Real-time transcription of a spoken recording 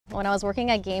When I was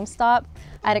working at GameStop,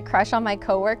 I had a crush on my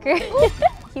coworker.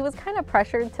 He was kind of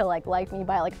pressured to like me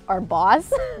by our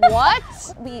boss. What?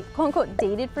 We quote unquote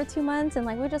dated for 2 months and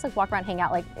we would just walk around, hang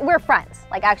out. We're friends,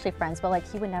 actually friends, but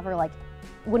he would never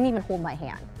wouldn't even hold my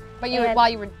hand. But while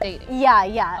you were dating? Yeah,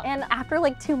 yeah. Oh. And after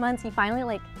 2 months, he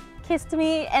finally kissed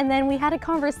me, and then we had a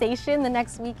conversation the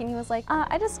next week, and he was like,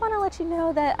 I just want to let you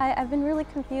know that I've been really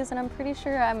confused and I'm pretty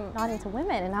sure I'm not into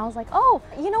women. And I was like, oh,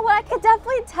 you know what, I could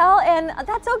definitely tell, and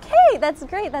that's okay. That's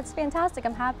great, that's fantastic.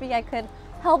 I'm happy I could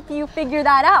help you figure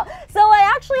that out. So I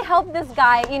actually helped this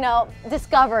guy,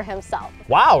 discover himself.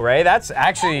 Wow, Ray, that's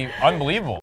actually unbelievable.